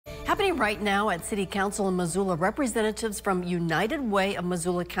Happening right now at City Council in Missoula, representatives from United Way of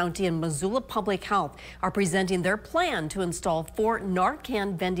Missoula County and Missoula Public Health are presenting their plan to install 4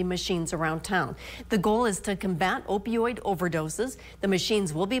 Narcan vending machines around town. The goal is to combat opioid overdoses. The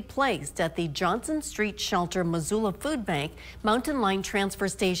machines will be placed at the Johnson Street Shelter, Missoula Food Bank, Mountain Line Transfer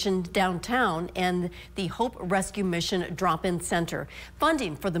Station downtown, and the Hope Rescue Mission Drop-In Center.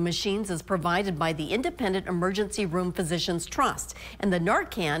 Funding for the machines is provided by the Independent Emergency Room Physicians Trust, and the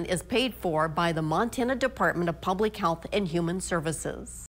Narcan is paid for by the Montana Department of Public Health and Human Services.